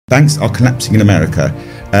banks are collapsing in America,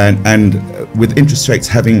 and with interest rates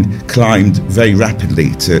having climbed very rapidly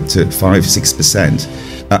to 5-6%,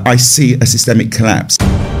 I see a systemic collapse.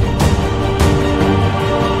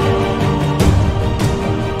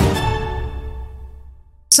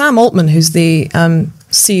 Sam Altman, who's the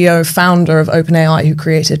CEO, founder of OpenAI, who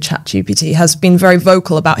created ChatGPT, has been very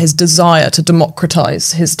vocal about his desire to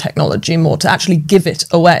democratize his technology more, to actually give it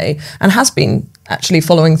away, and has been actually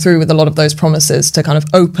following through with a lot of those promises to kind of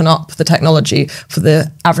open up the technology for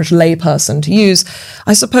the average layperson to use.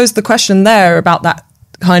 I suppose the question there about that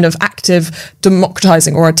kind of active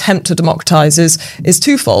democratizing or attempt to democratize is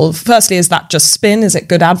twofold. Firstly, is that just spin? Is it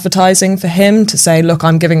good advertising for him to say, look,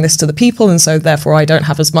 I'm giving this to the people, and so therefore I don't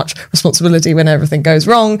have as much responsibility when everything goes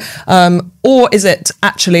wrong? Or is it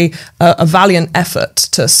actually a valiant effort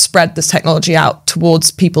to spread this technology out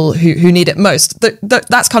towards people who need it most?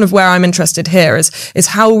 That's kind of where I'm interested here, is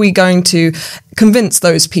how are we going to convince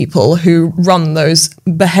those people who run those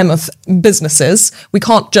behemoth businesses? We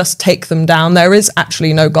can't just take them down. There is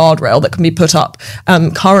actually no guardrail that can be put up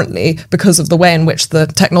currently because of the way in which the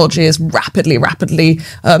technology is rapidly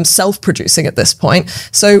self-producing at this point.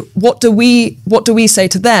 So what do we say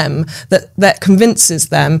to them that convinces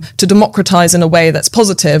them to democratize in a way that's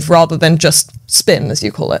positive rather than just spin, as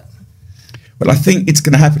you call it? Well, I think it's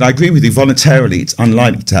going to happen. I agree with you. Voluntarily, it's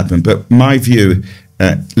unlikely to happen. But my view,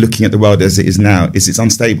 looking at the world as it is now, is it's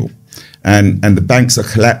unstable. And the banks are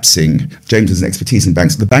collapsing. James has an expertise in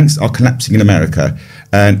banks. The banks are collapsing in America.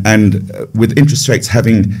 And with interest rates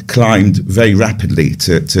having climbed very rapidly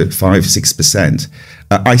to 5-6%,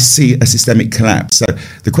 I see a systemic collapse. So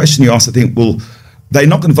the question you asked, I think, well, they're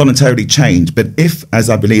not going to voluntarily change. But if, as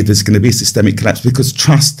I believe, there's going to be a systemic collapse because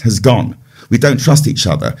trust has gone. We don't trust each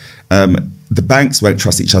other. The banks won't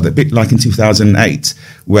trust each other, a bit like in 2008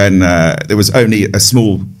 when there was only a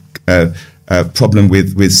small problem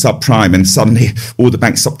with subprime, and suddenly all the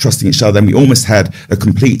banks stopped trusting each other, and we almost had a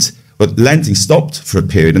complete, but lending stopped for a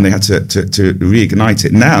period, and they had to reignite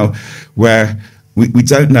it. Now, where we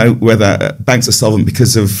don't know whether banks are solvent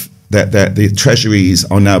because of the treasuries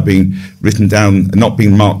are now being written down, not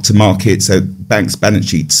being marked to market, so banks' balance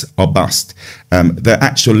sheets are bust. Their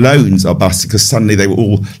actual loans are bust because suddenly they were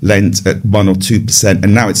all lent at 1 or 2%,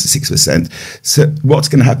 and now it's 6%. So what's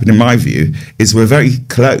going to happen, in my view, is we're very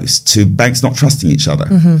close to banks not trusting each other.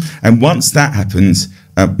 Mm-hmm. And once that happens,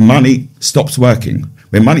 money stops working.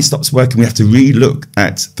 When money stops working, we have to re-look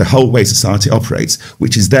at the whole way society operates,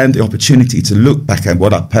 which is then the opportunity to look back at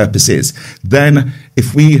what our purpose is. Then,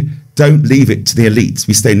 if we don't leave it to the elites,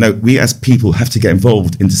 we say, no, we as people have to get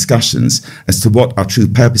involved in discussions as to what our true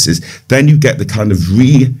purpose is. Then you get the kind of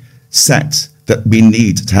reset that we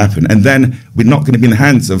need to happen. And then we're not going to be in the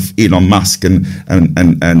hands of Elon Musk and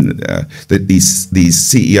these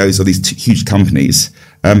CEOs of these huge companies.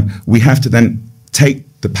 We have to then take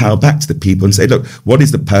the power back to the people and say, look, what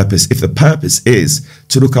is the purpose? If the purpose is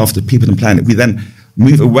to look after people and planet, we then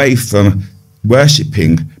move away from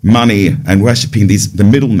worshipping money and worshipping the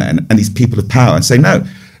middlemen and these people of power and say, no,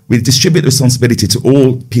 we distribute the responsibility to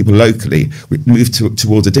all people locally. We move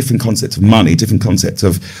towards a different concept of money, different concept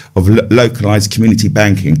of localized community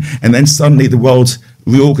banking. And then suddenly the world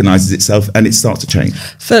reorganizes itself and it starts to change.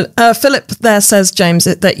 Philip there says, James,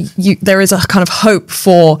 that there is a kind of hope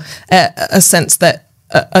for a sense that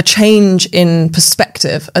a change in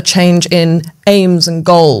perspective, a change in aims and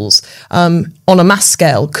goals on a mass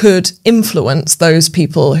scale could influence those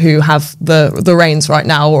people who have the reins right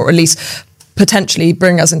now, or at least potentially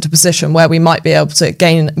bring us into a position where we might be able to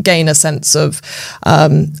gain a sense of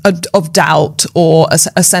doubt, or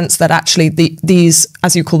a sense that actually these,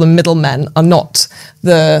 as you call them, middlemen, are not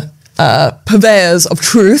the purveyors of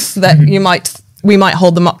truth that we might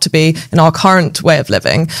hold them up to be in our current way of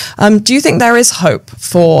living. Do you think there is hope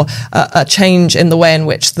for a change in the way in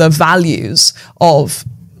which the values of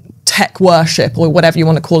tech worship, or whatever you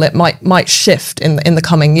want to call it, might shift in the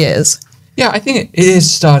coming years? Yeah, I think it is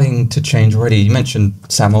starting to change already. You mentioned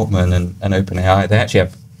Sam Altman and OpenAI. They actually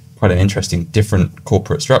have quite an interesting, different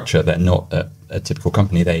corporate structure. They're not a typical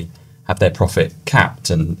company. They have their profit capped,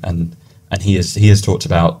 and he has talked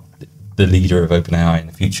about the leader of OpenAI in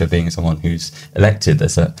the future being someone who's elected.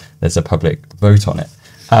 There's a public vote on it.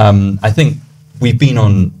 I think we've been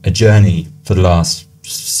on a journey for the last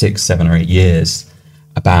 6, 7, or 8 years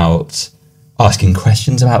about asking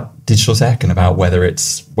questions about digital tech and about whether it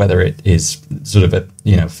is sort of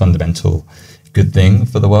a fundamental good thing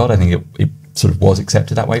for the world. I think it sort of was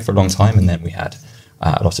accepted that way for a long time, and then we had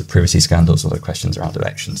a lot of privacy scandals, a lot of questions around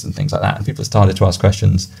elections and things like that, and people started to ask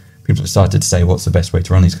questions. People have started to say, what's the best way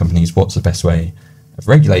to run these companies? What's the best way of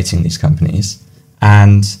regulating these companies?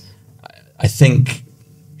 And I think,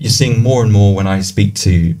 you're seeing more and more when I speak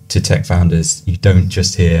to tech founders, you don't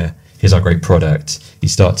just hear, here's our great product. You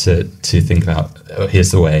start to think about, oh, here's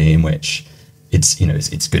the way in which it's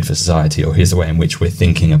good for society, or here's the way in which we're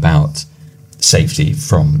thinking about safety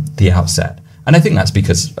from the outset. And I think that's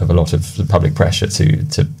because of a lot of the public pressure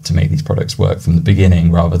to make these products work from the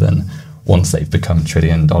beginning, rather than once they've become $1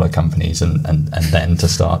 trillion companies and then to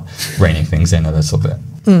start reining things in a little bit.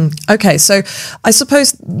 Okay, so I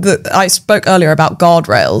suppose that I spoke earlier about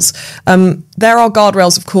guardrails. There are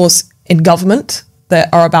guardrails, of course, in government that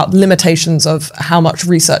are about limitations of how much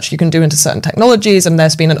research you can do into certain technologies, and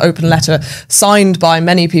there's been an open letter signed by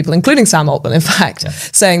many people, including Sam Altman, in fact,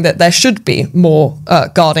 saying that there should be more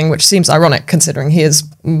guarding, which seems ironic considering he is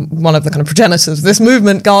one of the kind of progenitors of this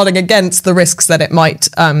movement, guarding against the risks that it might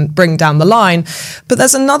bring down the line. But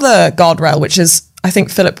there's another guardrail, which is, I think,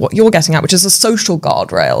 Philip, what you're getting at, which is a social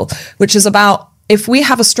guardrail, which is about, if we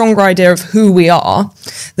have a stronger idea of who we are,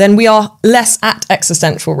 then we are less at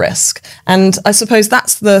existential risk. And I suppose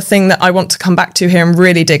that's the thing that I want to come back to here and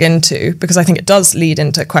really dig into, because I think it does lead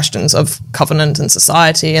into questions of covenant and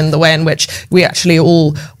society and the way in which we actually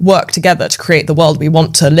all work together to create the world we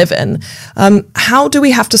want to live in. How do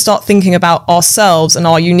we have to start thinking about ourselves and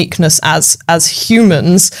our uniqueness as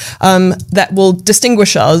humans that will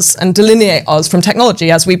distinguish us and delineate us from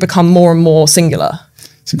technology as we become more and more singular?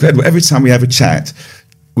 It's incredible. Every time we have a chat,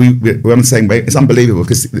 we're on the same way. It's unbelievable,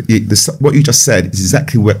 because what you just said is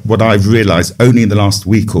exactly what I've realised only in the last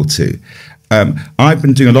week or two. I've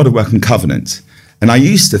been doing a lot of work on covenant, and I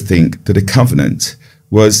used to think that a covenant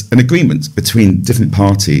was an agreement between different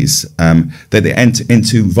parties that they enter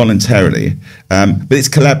into voluntarily, but it's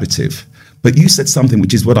collaborative. But you said something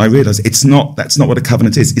which is what I realised. That's not what a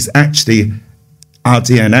covenant is. It's actually our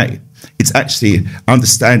DNA. It's actually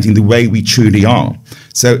understanding the way we truly are.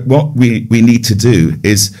 So what we need to do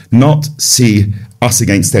is not see us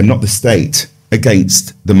against them, not the state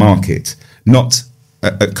against the market, not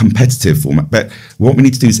a competitive format. But what we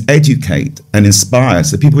need to do is educate and inspire,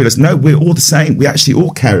 so people realize, no, we're all the same. We actually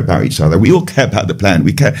all care about each other. We all care about the plan.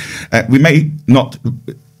 We care. We may not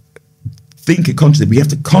think it consciously. We have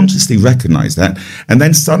to consciously recognize that. And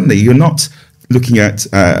then suddenly you're not looking at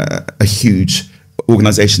a huge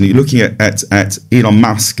organization. You're looking at Elon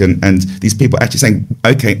Musk and these people actually saying,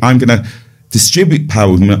 okay, I'm going to distribute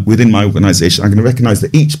power within my organization. I'm going to recognize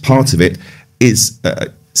that each part of it is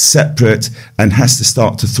separate and has to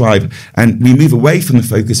start to thrive. And we move away from the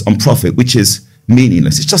focus on profit, which is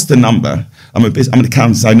meaningless. It's just a number. I'm an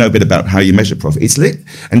accountant, so I know a bit about how you measure profit. It's lit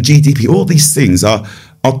and GDP. All these things are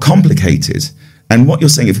complicated. And what you're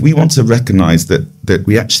saying, if we want to recognize that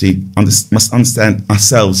we actually must understand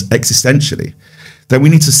ourselves existentially, then we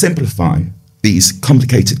need to simplify these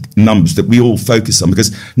complicated numbers that we all focus on,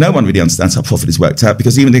 because no one really understands how profit is worked out,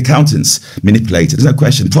 because even the accountants manipulate it. There's no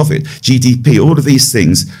question. Profit, GDP, all of these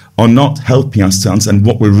things are not helping us to understand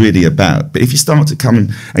what we're really about. But if you start to come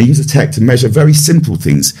in and use a tech to measure very simple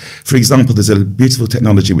things, for example, there's a beautiful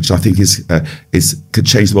technology which I think could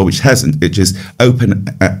change the world, which hasn't, which is open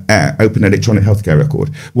electronic healthcare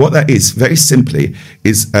record. What that is, very simply,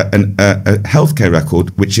 is a healthcare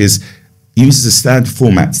record which uses a standard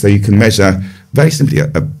format, so you can measure very simply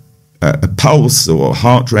a pulse or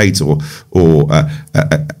heart rate or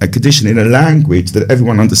a condition in a language that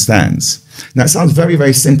everyone understands. Now, it sounds very,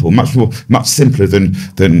 very simple, much simpler than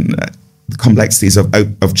the complexities of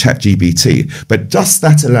ChatGPT. But just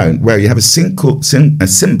that alone, where you have a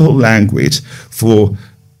simple language for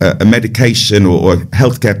a medication or a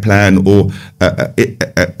healthcare plan or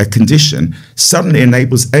a condition, suddenly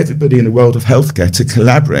enables everybody in the world of healthcare to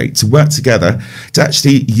collaborate, to work together, to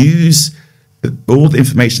actually use all the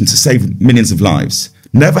information to save millions of lives.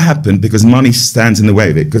 Never happened because money stands in the way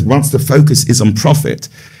of it, because once the focus is on profit,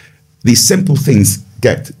 these simple things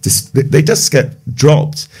just get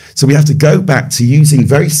dropped. So we have to go back to using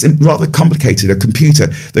very simple, rather complicated, a computer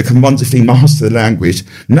that can wonderfully master the language.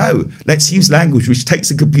 No, let's use language which takes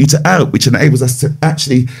the computer out, which enables us to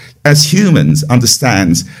actually, as humans,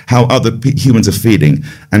 understand how other humans are feeling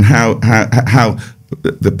and how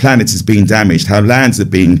the planet is being damaged, how lands are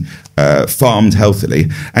being farmed healthily,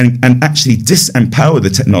 and actually disempower the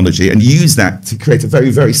technology and use that to create a very,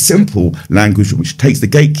 very simple language which takes the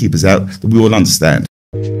gatekeepers out that we all understand.